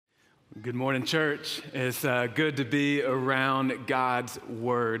Good morning, church. It's good to be around God's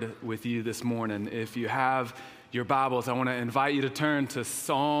Word with you this morning. If you have your Bibles, I want to invite you to turn to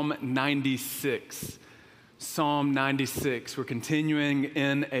Psalm 96. Psalm 96. We're continuing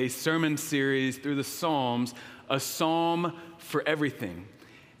in a sermon series through the Psalms, a psalm for everything.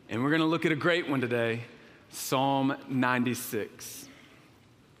 And we're going to look at a great one today, Psalm 96.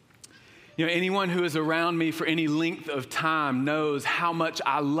 You know, anyone who is around me for any length of time knows how much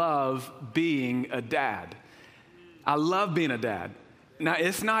I love being a dad. I love being a dad. Now,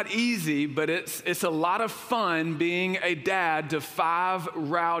 it's not easy, but it's a lot of fun being a dad to 5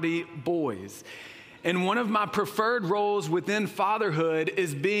 rowdy boys. And one of my preferred roles within fatherhood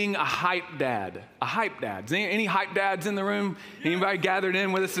is being a hype dad. A hype dad. Any hype dads in the room? Anybody gathered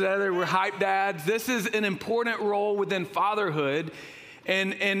in with us today? We're hype dads. This is an important role within fatherhood.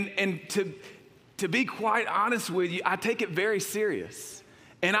 And to be quite honest with you, I take it very serious.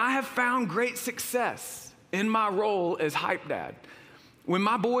 And I have found great success in my role as hype dad. When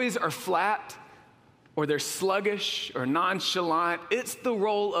my boys are flat or they're sluggish or nonchalant, it's the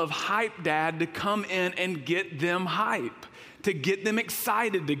role of hype dad to come in and get them hype, to get them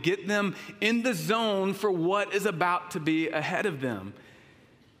excited, to get them in the zone for what is about to be ahead of them.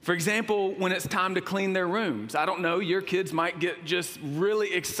 For example, when it's time to clean their rooms. I don't know, your kids might get just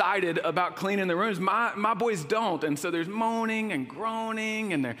really excited about cleaning their rooms. My boys don't, and so there's moaning and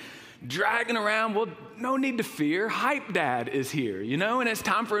groaning, and they're dragging around. Well, no need to fear. Hype dad is here, you know, and it's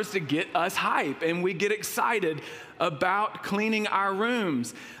time for us to get us hype, and we get excited about cleaning our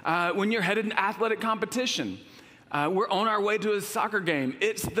rooms. When you're headed in athletic competition, we're on our way to a soccer game.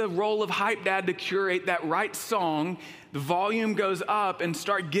 It's the role of hype dad to curate that right song. The volume goes up and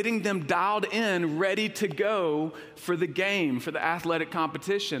start getting them dialed in, ready to go for the game, for the athletic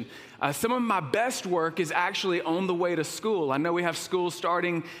competition. Some of my best work is actually on the way to school. I know we have school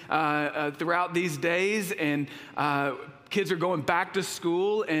starting throughout these days, and kids are going back to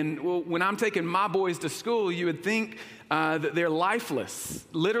school. And when I'm taking my boys to school, you would think that they're lifeless.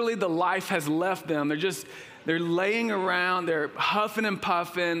 Literally, the life has left them. They're laying around, they're huffing and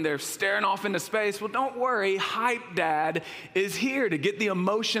puffing, they're staring off into space. Well, don't worry, hype dad is here to get the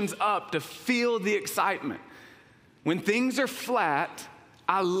emotions up, to feel the excitement. When things are flat,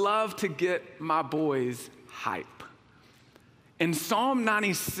 I love to get my boys hype. And Psalm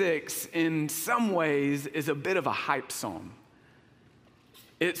 96, in some ways, is a bit of a hype psalm.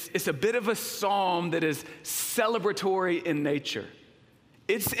 It's a bit of a psalm that is celebratory in nature.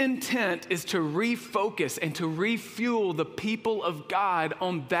 Its intent is to refocus and to refuel the people of God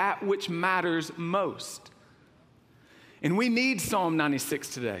on that which matters most. And we need Psalm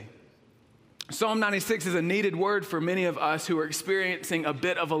 96 today. Psalm 96 is a needed word for many of us who are experiencing a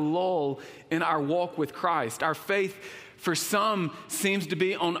bit of a lull in our walk with Christ. Our faith, for some, seems to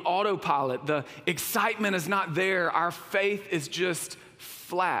be on autopilot. The excitement is not there. Our faith is just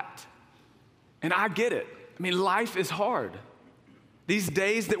flat. And I get it. I mean, life is hard. These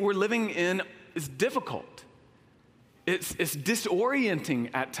days that we're living in is difficult. It's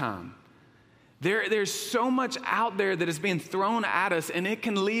disorienting at times. There's so much out there that is being thrown at us, and it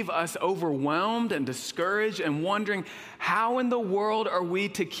can leave us overwhelmed and discouraged and wondering, how in the world are we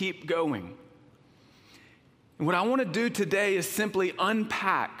to keep going? And what I want to do today is simply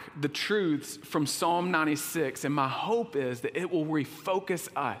unpack the truths from Psalm 96, and my hope is that it will refocus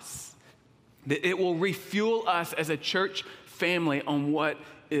us, that it will refuel us as a church family on what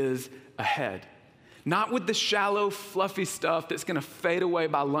is ahead. Not with the shallow, fluffy stuff that's going to fade away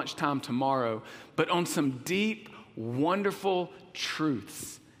by lunchtime tomorrow, but on some deep, wonderful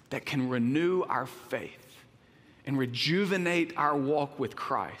truths that can renew our faith and rejuvenate our walk with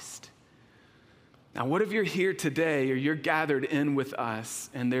Christ. Now, what if you're here today or you're gathered in with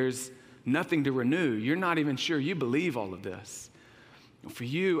us and there's nothing to renew? You're not even sure you believe all of this. For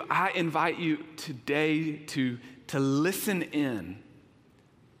you, I invite you today to listen in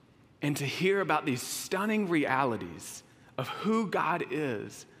and to hear about these stunning realities of who God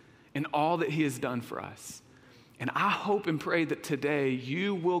is and all that He has done for us. And I hope and pray that today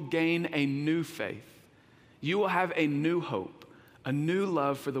you will gain a new faith. You will have a new hope, a new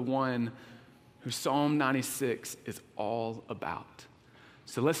love for the one who Psalm 96 is all about.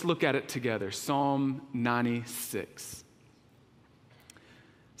 So let's look at it together. Psalm 96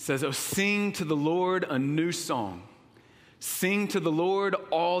 says, "Oh, sing to the Lord a new song. Sing to the Lord,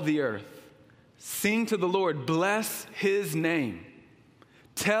 all the earth. Sing to the Lord, bless His name.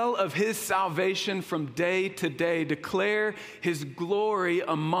 Tell of His salvation from day to day. Declare His glory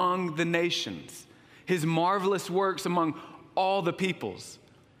among the nations, His marvelous works among all the peoples.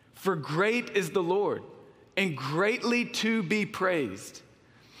 For great is the Lord, and greatly to be praised.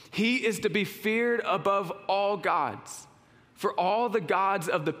 He is to be feared above all gods. For all the gods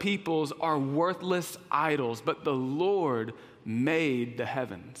of the peoples are worthless idols, but the Lord made the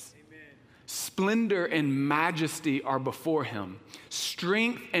heavens. Amen. Splendor and majesty are before him.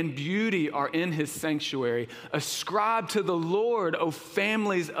 Strength and beauty are in his sanctuary. Ascribe to the Lord, O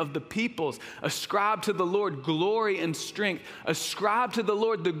families of the peoples. Ascribe to the Lord glory and strength. Ascribe to the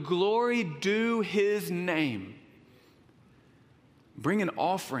Lord the glory due his name. Bring an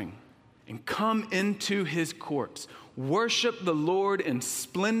offering and come into his courts. Worship the Lord in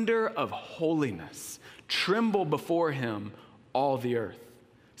splendor of holiness. Tremble before him, all the earth.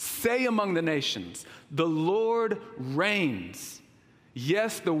 Say among the nations, the Lord reigns.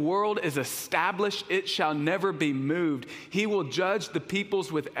 Yes, the world is established. It shall never be moved. He will judge the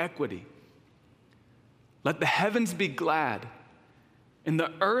peoples with equity. Let the heavens be glad and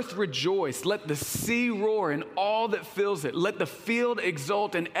the earth rejoice. Let the sea roar and all that fills it. Let the field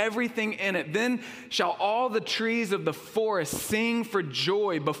exult and everything in it. Then shall all the trees of the forest sing for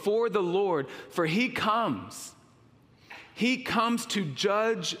joy before the Lord, for he comes. He comes to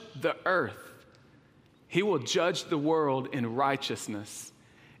judge the earth. He will judge the world in righteousness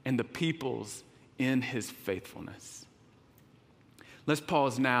and the peoples in his faithfulness. Let's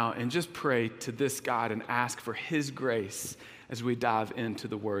pause now and just pray to this God and ask for his grace as we dive into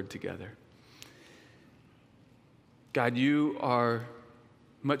the word together. God, you are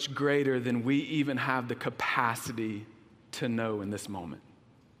much greater than we even have the capacity to know in this moment.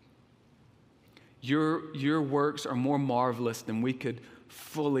 Your works are more marvelous than we could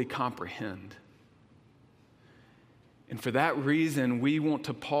fully comprehend. And for that reason, we want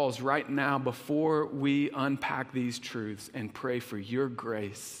to pause right now before we unpack these truths and pray for your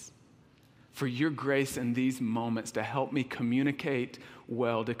grace in these moments to help me communicate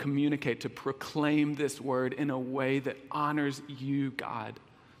well, to proclaim this word in a way that honors you, God,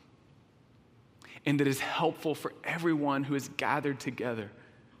 and that is helpful for everyone who is gathered together.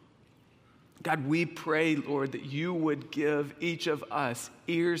 God, we pray, Lord, that you would give each of us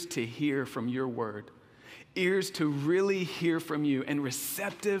ears to hear from your word, ears to really hear from you, and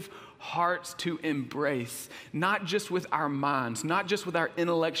receptive hearts to embrace, not just with our minds, not just with our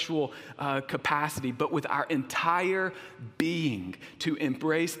intellectual capacity, but with our entire being to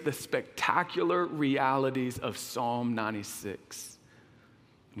embrace the spectacular realities of Psalm 96.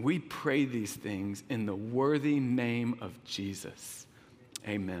 We pray these things in the worthy name of Jesus.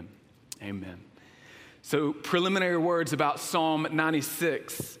 Amen. Amen. So, preliminary words about Psalm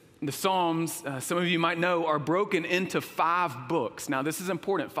 96. The Psalms, some of you might know, are broken into 5 books. Now, this is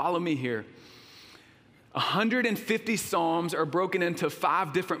important. Follow me here. 150 Psalms are broken into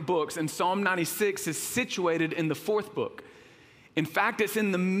 5 different books, and Psalm 96 is situated in the 4th book. In fact, it's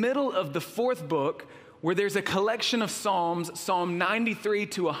in the middle of the 4th book where there's a collection of Psalms, Psalm 93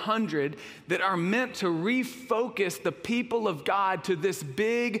 to 100, that are meant to refocus the people of God to this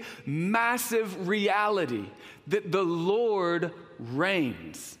big, massive reality that the Lord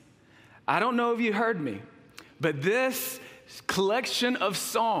reigns. I don't know if you heard me, but this collection of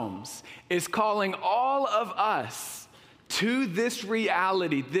Psalms is calling all of us to this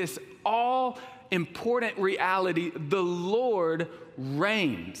reality, this all-important reality. The Lord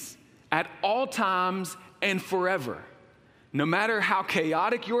reigns at all times and forever. No matter how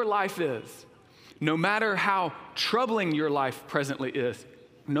chaotic your life is, no matter how troubling your life presently is,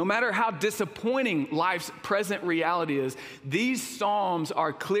 no matter how disappointing life's present reality is, these Psalms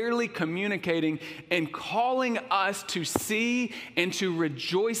are clearly communicating and calling us to see and to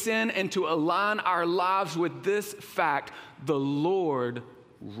rejoice in and to align our lives with this fact: the Lord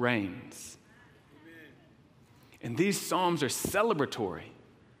reigns. Amen. And these Psalms are celebratory.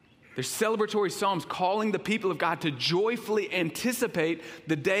 They're celebratory Psalms calling the people of God to joyfully anticipate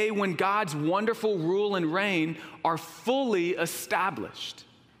the day when God's wonderful rule and reign are fully established.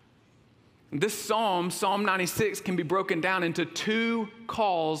 This Psalm, Psalm 96, can be broken down into 2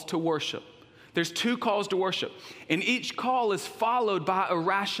 calls to worship. There's 2 calls to worship, and each call is followed by a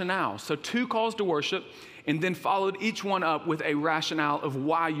rationale. So 2 calls to worship, and then followed each one up with a rationale of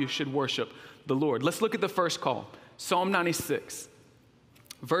why you should worship the Lord. Let's look at the first call, Psalm 96.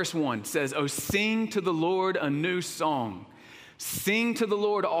 Verse 1 says, "Oh, sing to the Lord a new song. Sing to the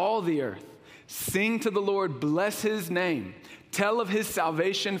Lord all the earth. Sing to the Lord, bless his name. Tell of his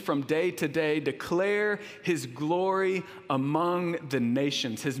salvation from day to day. Declare his glory among the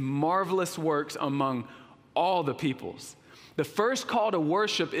nations, his marvelous works among all the peoples." The first call to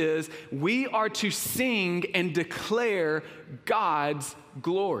worship is we are to sing and declare God's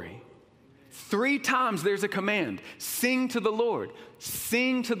glory. 3 times there's a command: sing to the Lord,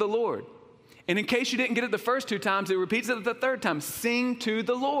 sing to the Lord. And in case you didn't get it the first two times, it repeats it the third time. Sing to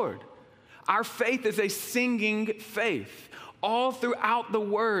the Lord. Our faith is a singing faith. All throughout the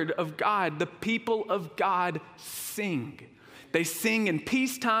Word of God, the people of God sing. They sing in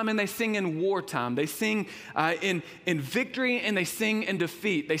peacetime and they sing in wartime. They sing in victory and they sing in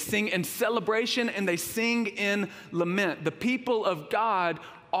defeat. They sing in celebration and they sing in lament. The people of God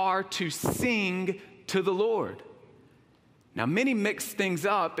are to sing to the Lord. Now, many mix things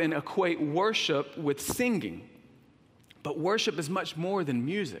up and equate worship with singing, but worship is much more than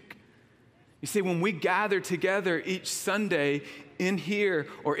music. You see, when we gather together each Sunday in here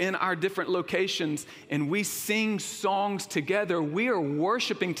or in our different locations and we sing songs together, we are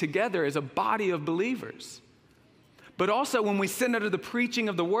worshiping together as a body of believers. But also when we sit under the preaching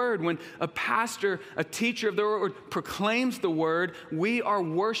of the word, when a pastor, a teacher of the word proclaims the word, we are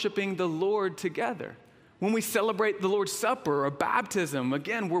worshiping the Lord together. When we celebrate the Lord's Supper or baptism,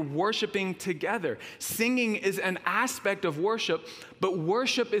 again, we're worshiping together. Singing is an aspect of worship, but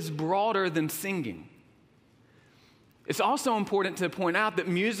worship is broader than singing. It's also important to point out that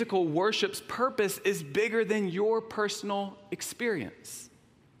musical worship's purpose is bigger than your personal experience.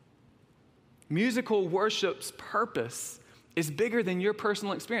 Musical worship's purpose is bigger than your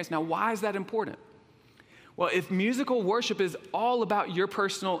personal experience. Now, why is that important? Well, if musical worship is all about your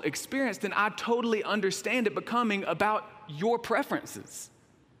personal experience, then I totally understand it becoming about your preferences.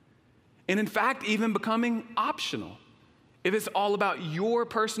 And in fact, even becoming optional. If it's all about your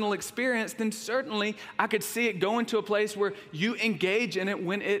personal experience, then certainly I could see it going to a place where you engage in it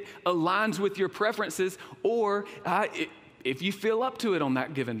when it aligns with your preferences or if you feel up to it on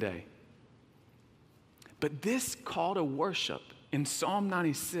that given day. But this call to worship in Psalm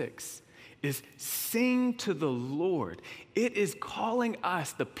 96 is sing to the Lord. It is calling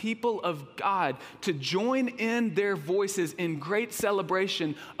us, the people of God, to join in their voices in great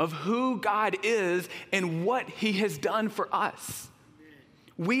celebration of who God is and what he has done for us.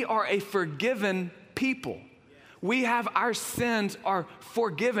 We are a forgiven people. We have our sins are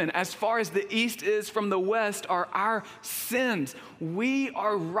forgiven. As far as the east is from the west are our sins. We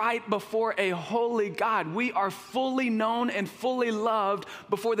are right before a holy God. We are fully known and fully loved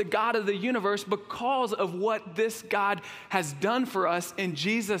before the God of the universe because of what this God has done for us in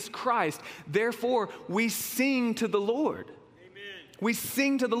Jesus Christ. Therefore, we sing to the Lord. Amen. We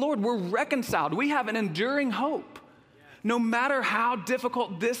sing to the Lord. We're reconciled. We have an enduring hope. No matter how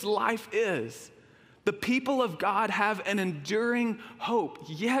difficult this life is, the people of God have an enduring hope.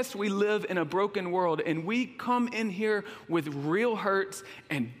 Yes, we live in a broken world and we come in here with real hurts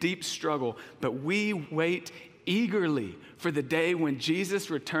and deep struggle, but we wait eagerly for the day when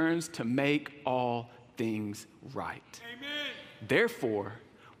Jesus returns to make all things right. Amen. Therefore,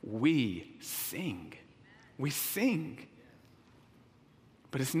 we sing. We sing.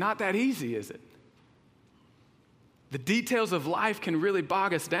 But it's not that easy, is it? The details of life can really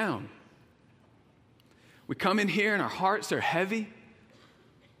bog us down. We come in here and our hearts are heavy,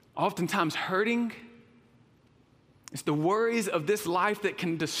 oftentimes hurting. It's the worries of this life that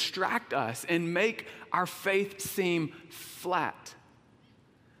can distract us and make our faith seem flat.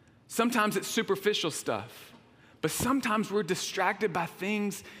 Sometimes it's superficial stuff, but sometimes we're distracted by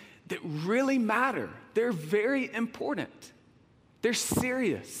things that really matter. They're very important. They're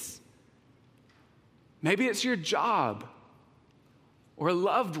serious. Maybe it's your job or a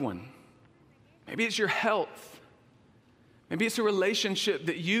loved one. Maybe it's your health. Maybe it's a relationship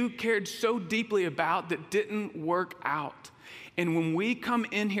that you cared so deeply about that didn't work out. And when we come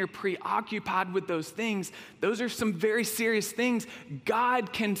in here preoccupied with those things, those are some very serious things.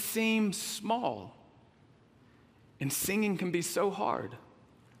 God can seem small. And singing can be so hard.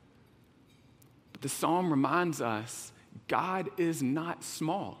 But the psalm reminds us, God is not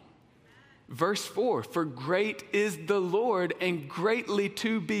small. Verse 4, for great is the Lord and greatly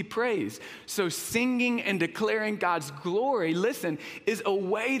to be praised. So singing and declaring God's glory, listen, is a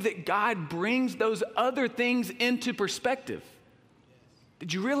way that God brings those other things into perspective.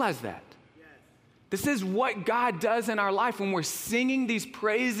 Did you realize that? This is what God does in our life when we're singing these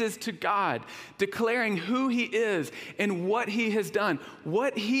praises to God, declaring who he is and what he has done.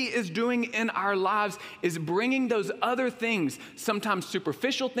 What he is doing in our lives is bringing those other things, sometimes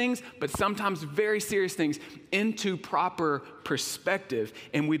superficial things, but sometimes very serious things, into proper perspective.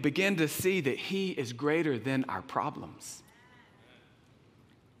 And we begin to see that he is greater than our problems.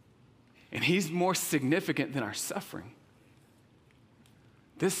 And he's more significant than our suffering.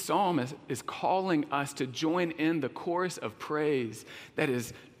 This psalm is calling us to join in the chorus of praise that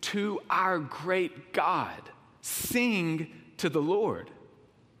is to our great God. Sing to the Lord.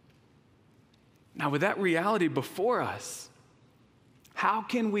 Now, with that reality before us, How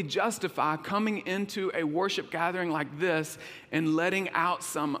can we justify coming into a worship gathering like this and letting out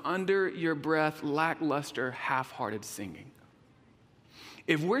some under your breath, lackluster, half-hearted singing?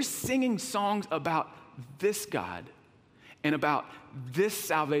 If we're singing songs about this God and about this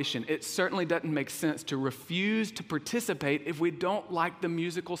salvation, it certainly doesn't make sense to refuse to participate if we don't like the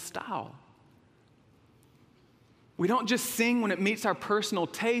musical style. We don't just sing when it meets our personal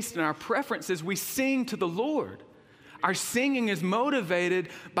taste and our preferences. We sing to the Lord. Our singing is motivated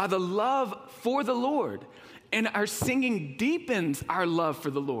by the love for the Lord, and our singing deepens our love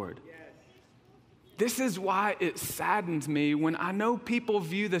for the Lord. This is why it saddens me when I know people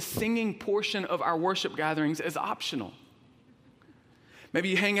view the singing portion of our worship gatherings as optional. Maybe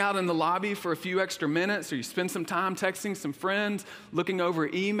you hang out in the lobby for a few extra minutes, or you spend some time texting some friends, looking over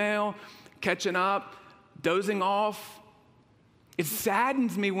email, catching up, dozing off. It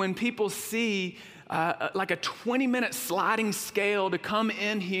saddens me when people see like a 20-minute sliding scale to come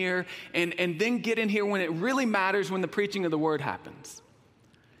in here and then get in here when it really matters, when the preaching of the word happens.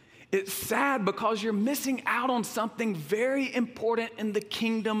 It's sad because you're missing out on something very important in the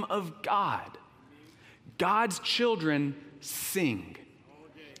kingdom of God. God's children sing.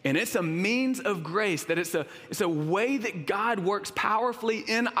 And it's a means of grace, that it's a way that God works powerfully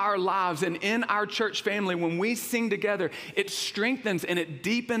in our lives and in our church family. When we sing together, it strengthens and it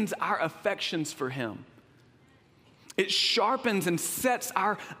deepens our affections for Him. It sharpens and sets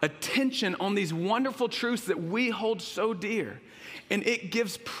our attention on these wonderful truths that we hold so dear. And it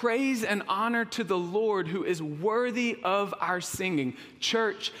gives praise and honor to the Lord, who is worthy of our singing.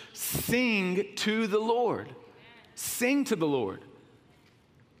 Church, sing to the Lord. Sing to the Lord.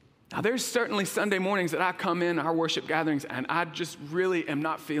 Now, there's certainly Sunday mornings that I come in our worship gatherings and I just really am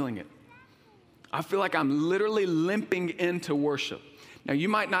not feeling it. I feel like I'm literally limping into worship. Now, you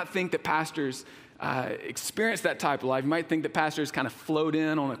might not think that pastors experience that type of life. You might think that pastors kind of float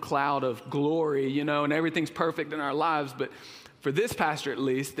in on a cloud of glory, and everything's perfect in our lives. But for this pastor, at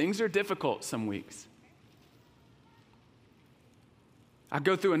least, things are difficult some weeks. I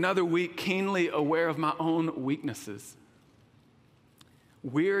go through another week keenly aware of my own weaknesses,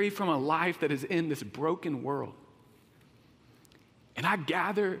 weary from a life that is in this broken world. And I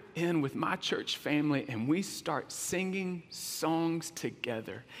gather in with my church family and we start singing songs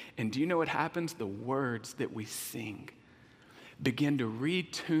together. And do you know what happens? The words that we sing begin to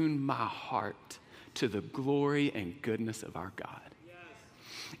retune my heart to the glory and goodness of our God.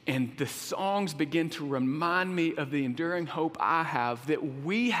 And the songs begin to remind me of the enduring hope I have, that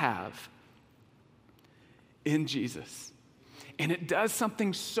we have in Jesus. And it does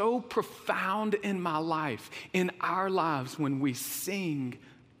something so profound in my life, in our lives, when we sing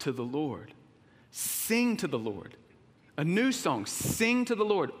to the Lord. Sing to the Lord. A new song, sing to the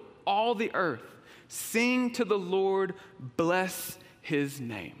Lord, all the earth. Sing to the Lord, bless His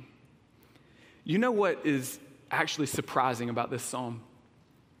name. You know what is actually surprising about this psalm?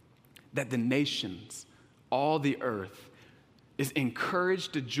 That the nations, all the earth, is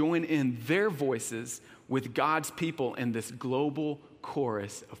encouraged to join in their voices with God's people in this global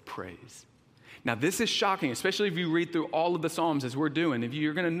chorus of praise. Now, this is shocking, especially if you read through all of the Psalms as we're doing. If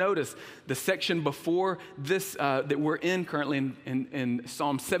you're going to notice the section before this that we're in currently in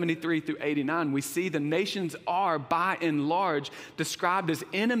Psalm 73 through 89, we see the nations are, by and large, described as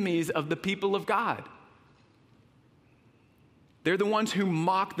enemies of the people of God. They're the ones who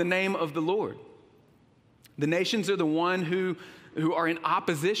mock the name of the Lord. The nations are the one who are in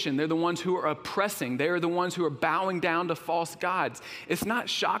opposition. They're the ones who are oppressing. They are the ones who are bowing down to false gods. It's not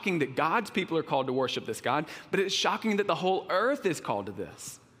shocking that God's people are called to worship this God, but it's shocking that the whole earth is called to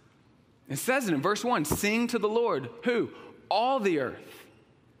this. It says it in verse 1, sing to the Lord. Who? All the earth.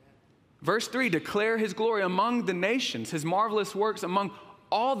 Verse 3, declare His glory among the nations, His marvelous works among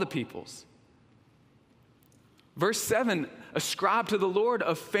all the peoples. Verse 7, ascribe to the Lord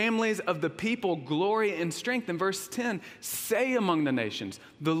of families of the people glory and strength. In verse 10, say among the nations,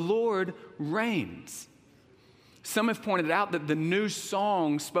 the Lord reigns. Some have pointed out that the new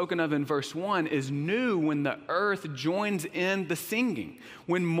song spoken of in verse 1 is new when the earth joins in the singing.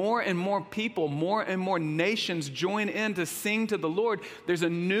 When more and more people, more and more nations join in to sing to the Lord, there's a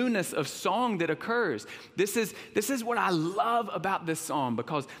newness of song that occurs. This is what I love about this psalm,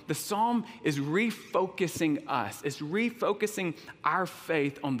 because the psalm is refocusing us. It's refocusing our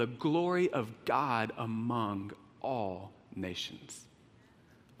faith on the glory of God among all nations.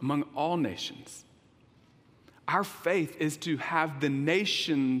 Among all nations. Our faith is to have the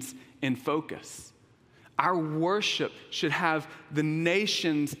nations in focus. Our worship should have the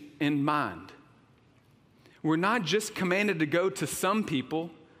nations in mind. We're not just commanded to go to some people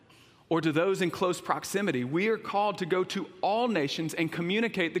or to those in close proximity. We are called to go to all nations and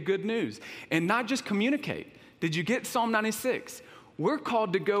communicate the good news. And not just communicate. Did you get Psalm 96? We're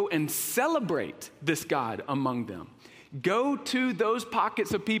called to go and celebrate this God among them. Go to those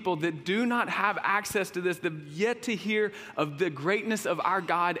pockets of people that do not have access to this, that have yet to hear of the greatness of our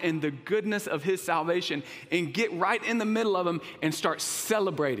God and the goodness of his salvation, and get right in the middle of them and start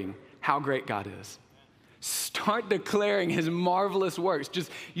celebrating how great God is. Start declaring his marvelous works.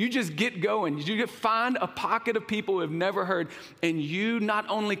 You just get going. You find a pocket of people who have never heard, and you not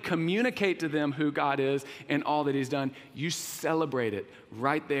only communicate to them who God is and all that he's done, you celebrate it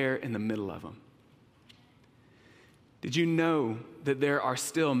right there in the middle of them. Did you know that there are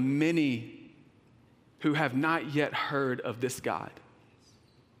still many who have not yet heard of this God?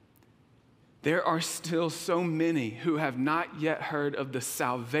 There are still so many who have not yet heard of the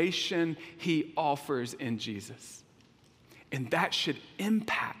salvation he offers in Jesus. And that should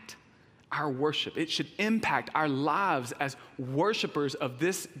impact our worship. It should impact our lives as worshipers of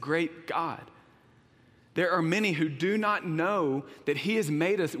this great God. There are many who do not know that he has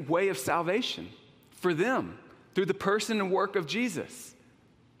made a way of salvation for them through the person and work of Jesus.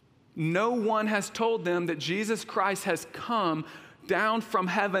 No one has told them that Jesus Christ has come down from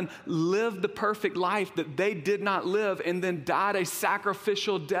heaven, lived the perfect life that they did not live, and then died a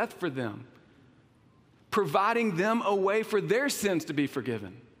sacrificial death for them, providing them a way for their sins to be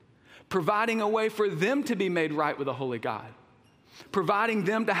forgiven, providing a way for them to be made right with a holy God, providing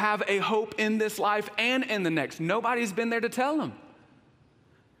them to have a hope in this life and in the next. Nobody's been there to tell them.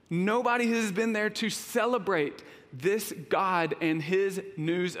 Nobody has been there to celebrate this God and his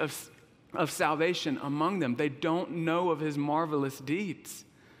news of salvation among them. They don't know of his marvelous deeds.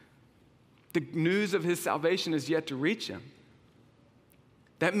 The news of his salvation is yet to reach him.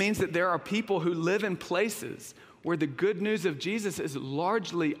 That means that there are people who live in places where the good news of Jesus is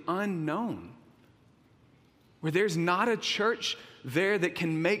largely unknown, where there's not a church there that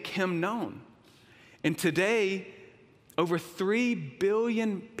can make him known. And today, over 3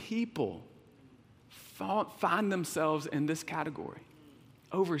 billion people find themselves in this category.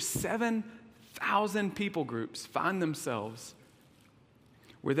 Over 7,000 people groups find themselves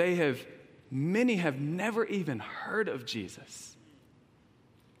where many have never even heard of Jesus.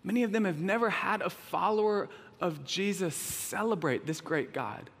 Many of them have never had a follower of Jesus celebrate this great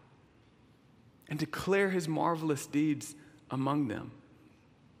God and declare his marvelous deeds among them.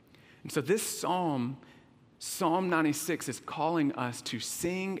 And so this Psalm 96 is calling us to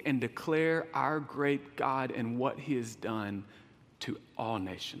sing and declare our great God and what he has done to all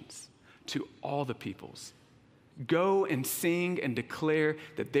nations, to all the peoples. Go and sing and declare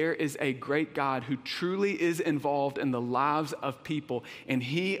that there is a great God who truly is involved in the lives of people, and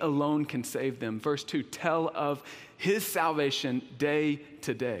he alone can save them. Verse 2, tell of his salvation day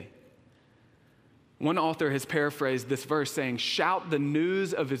to day. One author has paraphrased this verse saying, shout the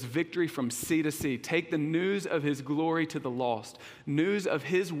news of his victory from sea to sea. Take the news of his glory to the lost. News of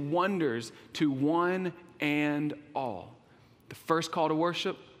his wonders to one and all. The first call to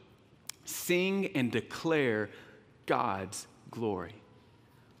worship, sing and declare God's glory.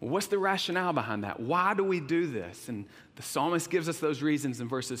 Well, what's the rationale behind that? Why do we do this? And the psalmist gives us those reasons in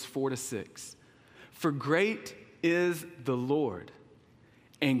verses 4 to 6. For great is the Lord,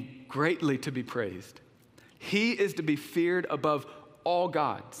 and greatly to be praised. He is to be feared above all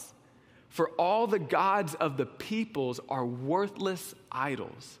gods. For all the gods of the peoples are worthless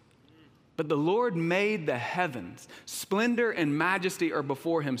idols. But the Lord made the heavens. Splendor and majesty are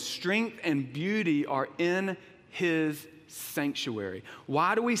before him. Strength and beauty are in his sanctuary.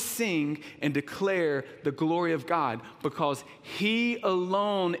 Why do we sing and declare the glory of God? Because he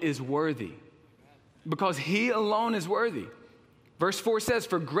alone is worthy. Because he alone is worthy. Verse 4 says,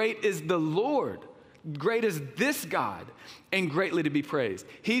 for great is the Lord, great is this God, and greatly to be praised.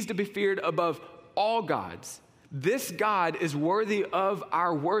 He's to be feared above all gods. This God is worthy of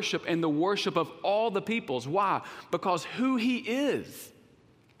our worship and the worship of all the peoples. Why? Because who he is,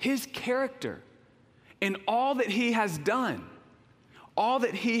 his character, and all that he has done,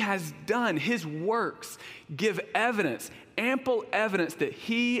 his works give evidence, ample evidence that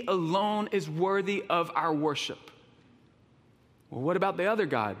he alone is worthy of our worship. Well, what about the other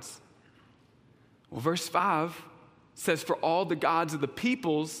gods? Well, verse 5 says, for all the gods of the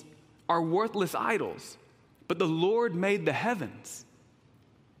peoples are worthless idols, but the Lord made the heavens.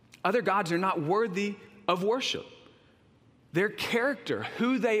 Other gods are not worthy of worship. Their character,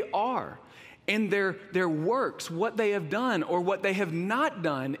 who they are, and their works, what they have done or what they have not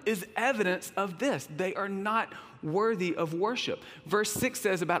done, is evidence of this. They are not worthy of worship. Verse 6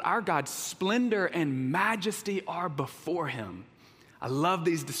 says about our God, splendor and majesty are before him. I love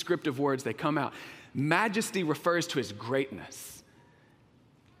these descriptive words. They come out. Majesty refers to his greatness.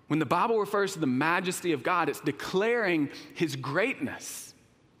 When the Bible refers to the majesty of God, it's declaring his greatness.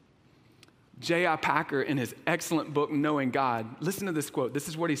 J.I. Packer, in his excellent book, Knowing God, listen to this quote. This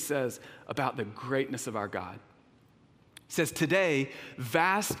is what he says about the greatness of our God. He says, today,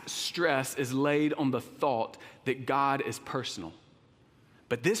 vast stress is laid on the thought that God is personal.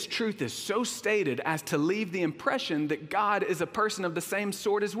 But this truth is so stated as to leave the impression that God is a person of the same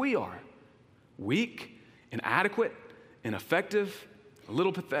sort as we are. Weak, inadequate, ineffective, a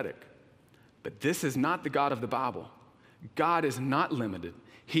little pathetic. But this is not the God of the Bible. God is not limited.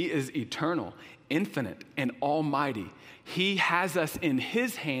 He is eternal, infinite, and almighty. He has us in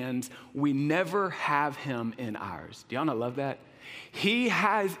his hands. We never have him in ours. Do y'all not love that? He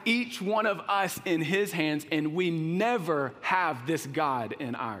has each one of us in his hands, and we never have this God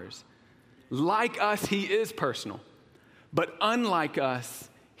in ours. Like us, he is personal. But unlike us,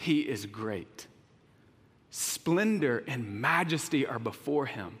 he is great. Splendor and majesty are before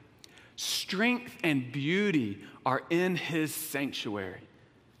him. Strength and beauty are in his sanctuary.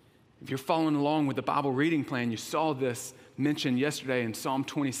 If you're following along with the Bible reading plan, you saw this mentioned yesterday in Psalm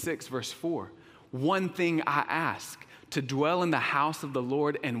 26, verse 4. One thing I ask, to dwell in the house of the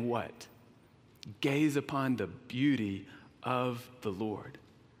Lord and what? Gaze upon the beauty of the Lord.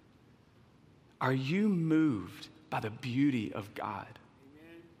 Are you moved by the beauty of God?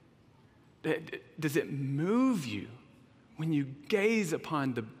 Amen. Does it move you when you gaze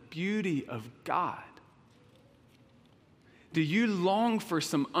upon the beauty of God? Do you long for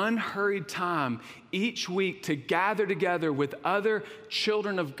some unhurried time each week to gather together with other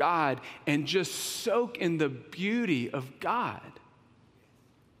children of God and just soak in the beauty of God?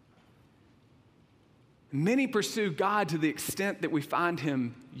 Many pursue God to the extent that we find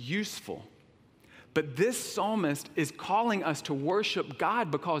him useful. But this psalmist is calling us to worship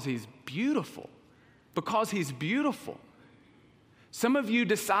God because he's beautiful. Because he's beautiful. Some of you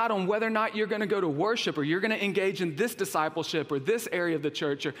decide on whether or not you're going to go to worship or you're going to engage in this discipleship or this area of the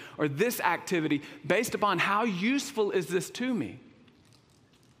church or this activity based upon how useful is this to me.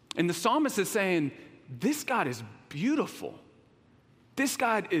 And the psalmist is saying, this God is beautiful. This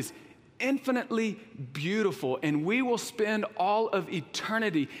God is infinitely beautiful, and we will spend all of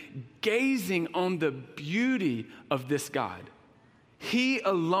eternity gazing on the beauty of this God. He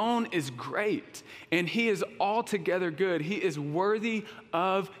alone is great, and he is altogether good. He is worthy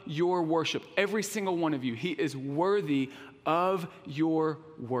of your worship. Every single one of you, he is worthy of your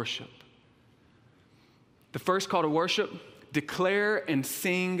worship. The first call to worship, declare and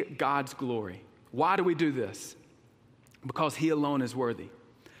sing God's glory. Why do we do this? Because he alone is worthy.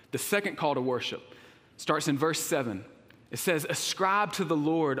 The second call to worship starts in verse 7. It says, ascribe to the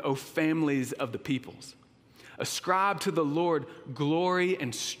Lord, O families of the peoples. Ascribe to the Lord glory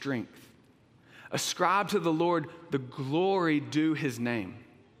and strength. Ascribe to the Lord the glory due his name.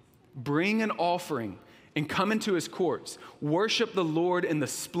 Bring an offering and come into his courts. Worship the Lord in the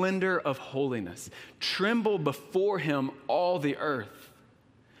splendor of holiness. Tremble before him, all the earth.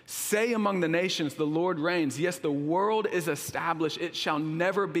 Say among the nations, the Lord reigns. Yes, the world is established. It shall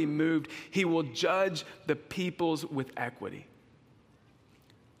never be moved. He will judge the peoples with equity.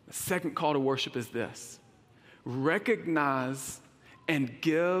 The second call to worship is this. Recognize and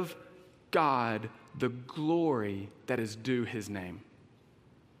give God the glory that is due his name.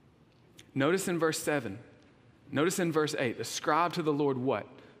 Notice in verse 7. Notice in verse 8. Ascribe to the Lord what?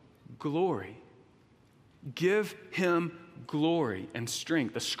 Glory. Give him glory and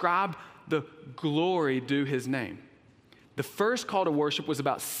strength. Ascribe the glory due his name. The first call to worship was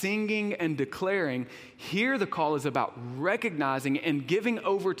about singing and declaring. Here the call is about recognizing and giving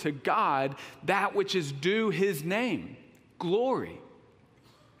over to God that which is due his name, glory.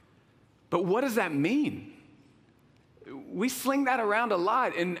 But what does that mean? We sling that around a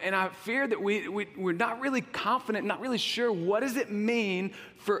lot, and I fear that we're not really confident, not really sure what does it mean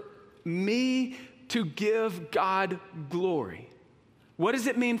for me to give God glory? What does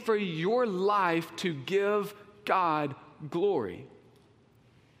it mean for your life to give God glory?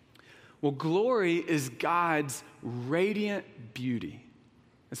 Well, glory is God's radiant beauty.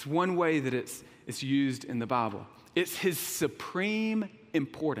 That's one way that it's used in the Bible. It's his supreme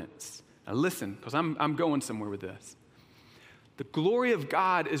importance. Now listen, because I'm going somewhere with this. The glory of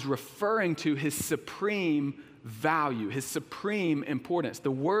God is referring to his supreme value, his supreme importance.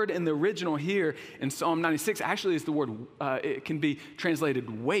 The word in the original here in Psalm 96 actually is the word, it can be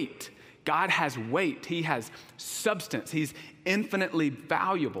translated weight. God has weight. He has substance. He's infinitely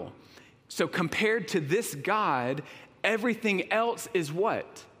valuable. So compared to this God, everything else is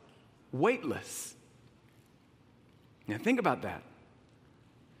what? Weightless. Now think about that.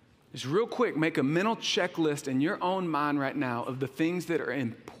 Just real quick, make a mental checklist in your own mind right now of the things that are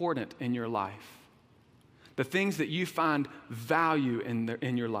important in your life, the things that you find value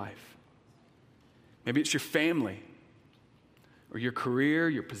in your life. Maybe it's your family or your career,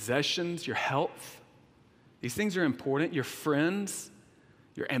 your possessions, your health. These things are important. Your friends,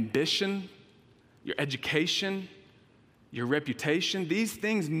 your ambition, your education, your reputation. These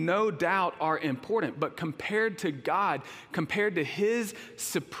things no doubt are important, but compared to God, compared to His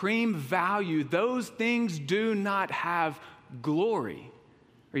supreme value, those things do not have glory.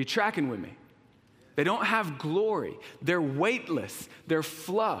 Are you tracking with me? They don't have glory. They're weightless. They're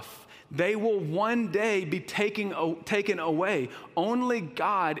fluff. They will one day be taken away. Only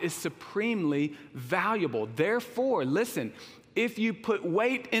God is supremely valuable. Therefore, listen, if you put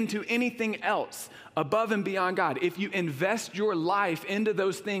weight into anything else above and beyond God, if you invest your life into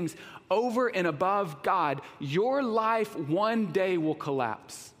those things over and above God, your life one day will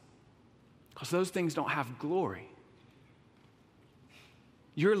collapse because those things don't have glory.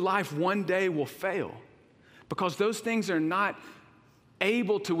 Your life one day will fail because those things are not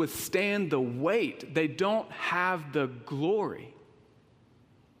able to withstand the weight. They don't have the glory.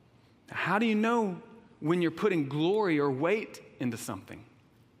 How do you know when you're putting glory or weight into something?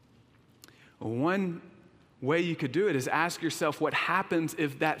 Well, one way you could do it is ask yourself what happens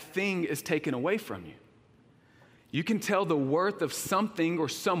if that thing is taken away from you. You can tell the worth of something or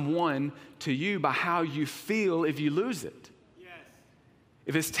someone to you by how you feel if you lose it.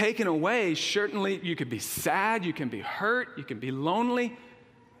 If it's taken away, certainly you could be sad, you can be hurt, you can be lonely.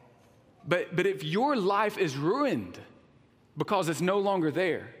 But if your life is ruined because it's no longer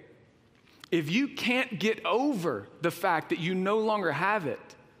there, if you can't get over the fact that you no longer have it,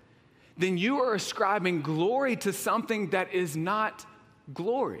 then you are ascribing glory to something that is not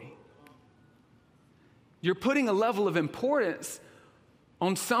glory. You're putting a level of importance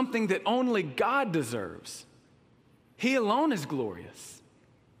on something that only God deserves. He alone is glorious.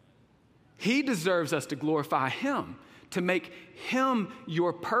 He deserves us to glorify Him, to make Him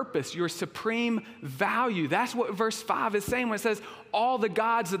your purpose, your supreme value. That's what verse 5 is saying when it says, all the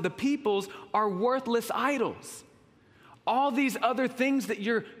gods of the peoples are worthless idols. All these other things that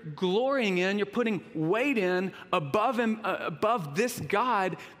you're glorying in, you're putting weight in above this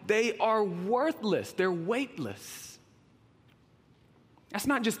God, they are worthless. They're weightless. That's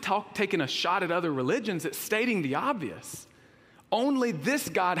not just taking a shot at other religions. It's stating the obvious. Only this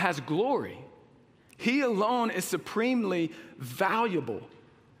God has glory. He alone is supremely valuable.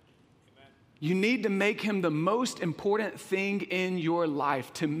 Amen. You need to make Him the most important thing in your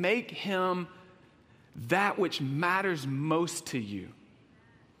life, to make Him that which matters most to you.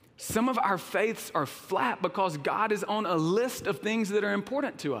 Some of our faiths are flat because God is on a list of things that are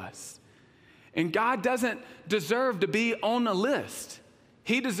important to us. And God doesn't deserve to be on a list.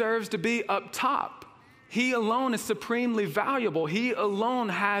 He deserves to be up top. He alone is supremely valuable. He alone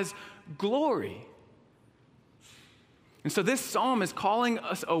has glory. And so this psalm is calling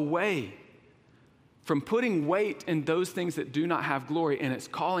us away from putting weight in those things that do not have glory, and it's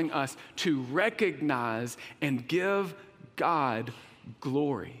calling us to recognize and give God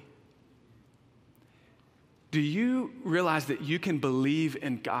glory. Do you realize that you can believe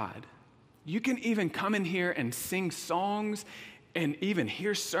in God? You can even come in here and sing songs and even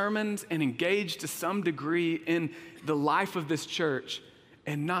hear sermons and engage to some degree in the life of this church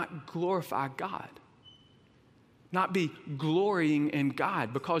and not glorify God. Not be glorying in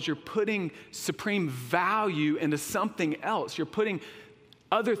God because you're putting supreme value into something else. You're putting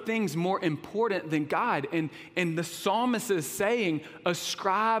other things more important than God. And the psalmist is saying,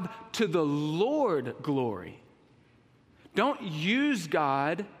 ascribe to the Lord glory. Don't use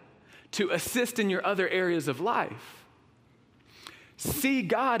God to assist in your other areas of life. See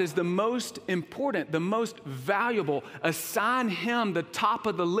God as the most important, the most valuable. Assign Him the top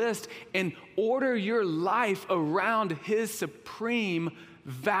of the list and order your life around His supreme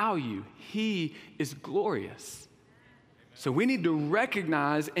value. He is glorious. So we need to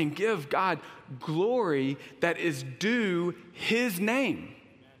recognize and give God glory that is due His name.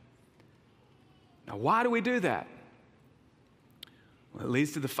 Now, why do we do that? Well, it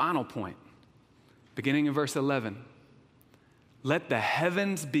leads to the final point, beginning in verse 11. Let the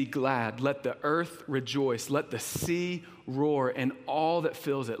heavens be glad, let the earth rejoice, let the sea roar and all that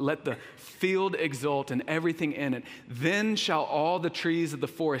fills it, let the field exult and everything in it. Then shall all the trees of the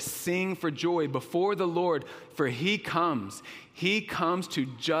forest sing for joy before the Lord, for He comes. He comes to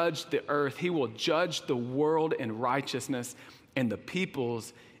judge the earth. He will judge the world in righteousness and the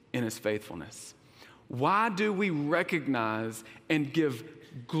peoples in His faithfulness. Why do we recognize and give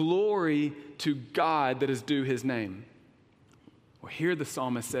glory to God that is due His name? Well, here the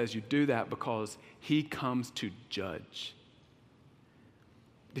psalmist says you do that because he comes to judge.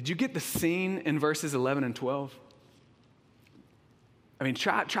 Did you get the scene in verses 11 and 12? I mean,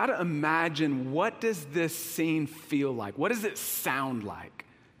 try to imagine, what does this scene feel like? What does it sound like?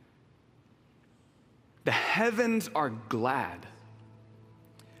 The heavens are glad.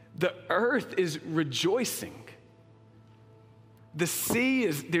 The earth is rejoicing. The sea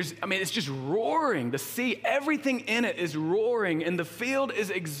it's just roaring. The sea, everything in it is roaring, and the field is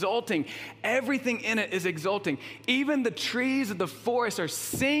exulting. Everything in it is exulting. Even the trees of the forest are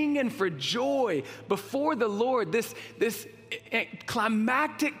singing for joy before the Lord. This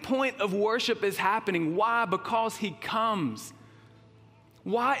climactic point of worship is happening. Why? Because he comes.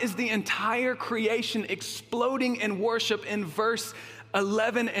 Why is the entire creation exploding in worship in verse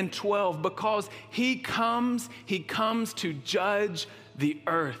 11 and 12? Because he comes to judge the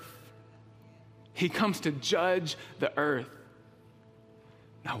earth. He comes to judge the earth.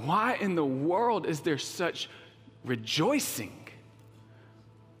 Now, why in the world is there such rejoicing?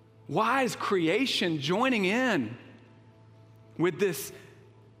 Why is creation joining in with this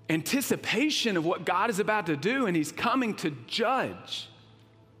anticipation of what God is about to do, and he's coming to judge?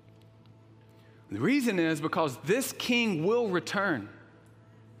 The reason is because this king will return.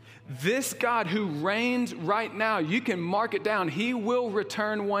 This God who reigns right now, you can mark it down, he will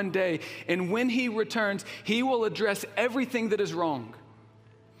return one day. And when he returns, he will address everything that is wrong.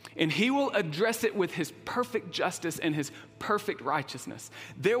 And he will address it with his perfect justice and his perfect righteousness.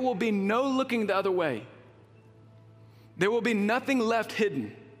 There will be no looking the other way. There will be nothing left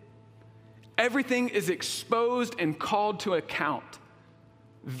hidden. Everything is exposed and called to account.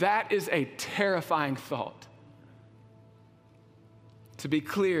 That is a terrifying thought. To be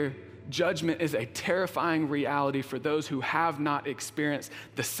clear, judgment is a terrifying reality for those who have not experienced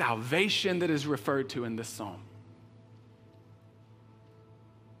the salvation that is referred to in this psalm.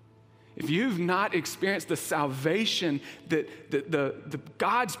 If you've not experienced the salvation that the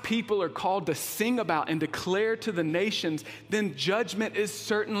God's people are called to sing about and declare to the nations, then judgment is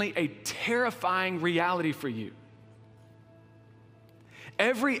certainly a terrifying reality for you.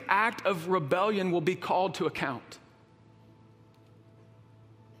 Every act of rebellion will be called to account.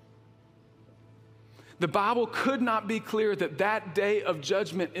 The Bible could not be clearer that that day of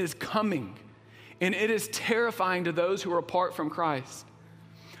judgment is coming, and it is terrifying to those who are apart from Christ.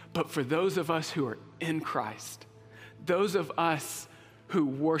 But for those of us who are in Christ, those of us who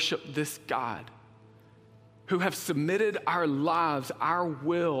worship this God, who have submitted our lives, our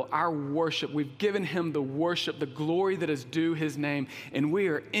will, our worship, we've given him the worship, the glory that is due his name, and we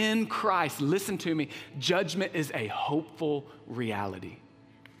are in Christ. Listen to me, judgment is a hopeful reality.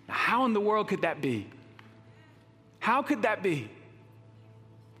 Now, how in the world could that be? How could that be?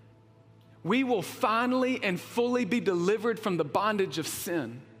 We will finally and fully be delivered from the bondage of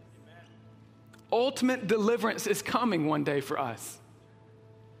sin. Ultimate deliverance is coming one day for us.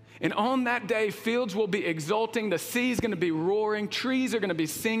 And on that day, fields will be exulting, the sea is going to be roaring, trees are going to be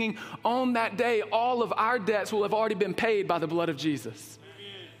singing. On that day, all of our debts will have already been paid by the blood of Jesus.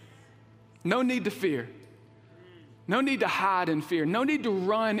 No need to fear. No need to hide in fear. No need to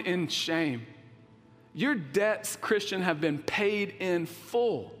run in shame. Your debts, Christian, have been paid in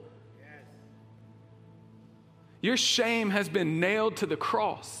full. Your shame has been nailed to the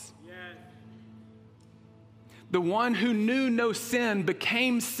cross. The one who knew no sin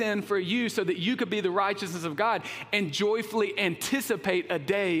became sin for you so that you could be the righteousness of God and joyfully anticipate a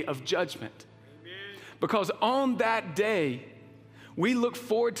day of judgment. Amen. Because on that day, we look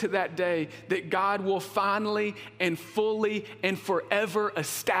forward to that day that God will finally and fully and forever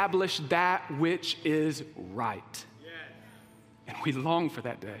establish that which is right. Yes. And we long for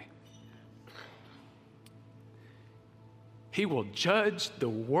that day. He will judge the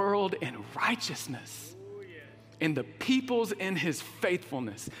world in righteousness and the peoples in his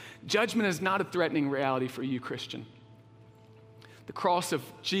faithfulness. Judgment is not a threatening reality for you, Christian. The cross of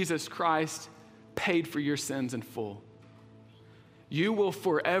Jesus Christ paid for your sins in full. You will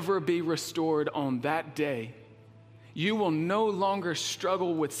forever be restored on that day. You will no longer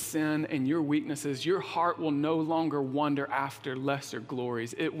struggle with sin and your weaknesses. Your heart will no longer wander after lesser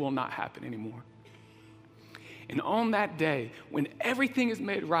glories. It will not happen anymore. And on that day, when everything is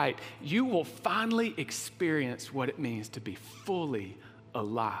made right, you will finally experience what it means to be fully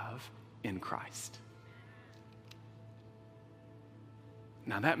alive in Christ.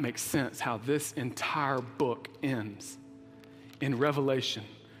 Now that makes sense how this entire book ends in Revelation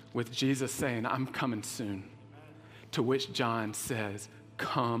with Jesus saying, "I'm coming soon." To which John says,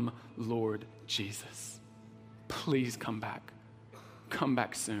 "Come, Lord Jesus. Please come back. Come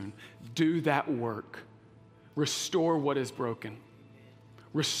back soon. Do that work. Restore what is broken.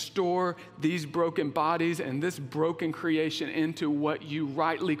 Restore these broken bodies and this broken creation into what you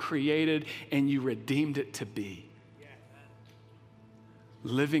rightly created and you redeemed it to be.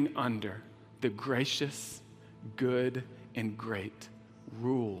 Living under the gracious, good, and great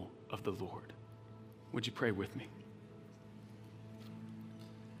rule of the Lord. Would you pray with me?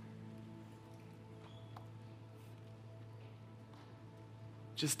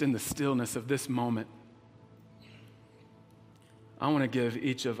 Just in the stillness of this moment, I want to give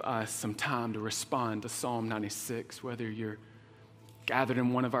each of us some time to respond to Psalm 96, whether you're gathered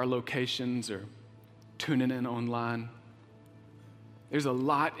in one of our locations or tuning in online. There's a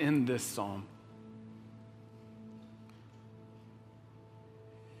lot in this psalm.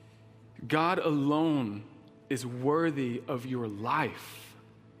 God alone is worthy of your life.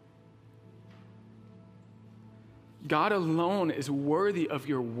 God alone is worthy of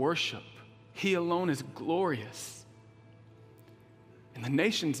your worship. He alone is glorious. And the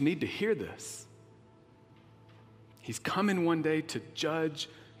nations need to hear this. He's coming one day to judge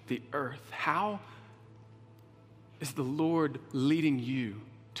the earth. How is the Lord leading you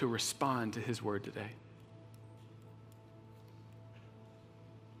to respond to his word today?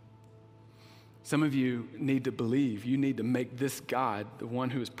 Some of you need to believe. You need to make this God, the one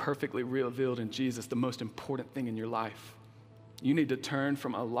who is perfectly revealed in Jesus, the most important thing in your life. You need to turn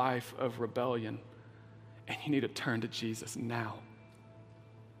from a life of rebellion, and you need to turn to Jesus now.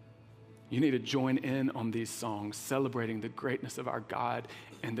 You need to join in on these songs, celebrating the greatness of our God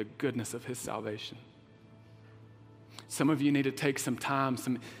and the goodness of his salvation. Some of you need to take some time,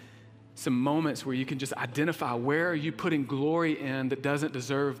 some moments where you can just identify where are you putting glory in that doesn't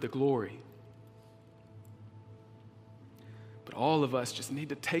deserve the glory. But all of us just need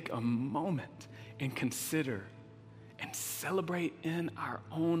to take a moment and consider and celebrate in our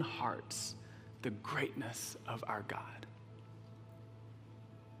own hearts the greatness of our God.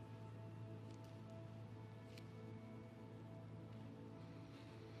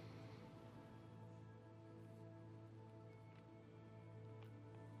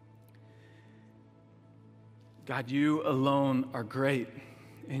 God, you alone are great,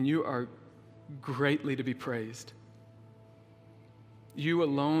 and you are greatly to be praised. You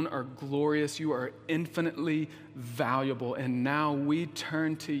alone are glorious. You are infinitely valuable. And now we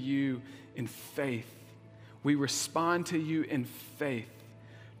turn to you in faith. We respond to you in faith,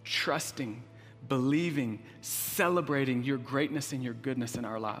 trusting, believing, celebrating your greatness and your goodness in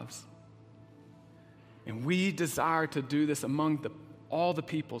our lives. And we desire to do this among all the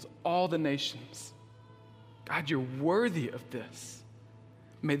peoples, all the nations. God, you're worthy of this.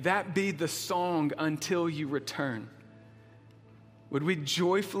 May that be the song until you return. Would we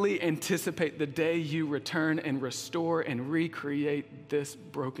joyfully anticipate the day you return and restore and recreate this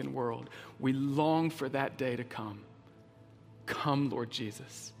broken world? We long for that day to come. Come, Lord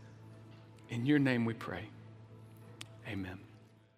Jesus. In your name we pray. Amen.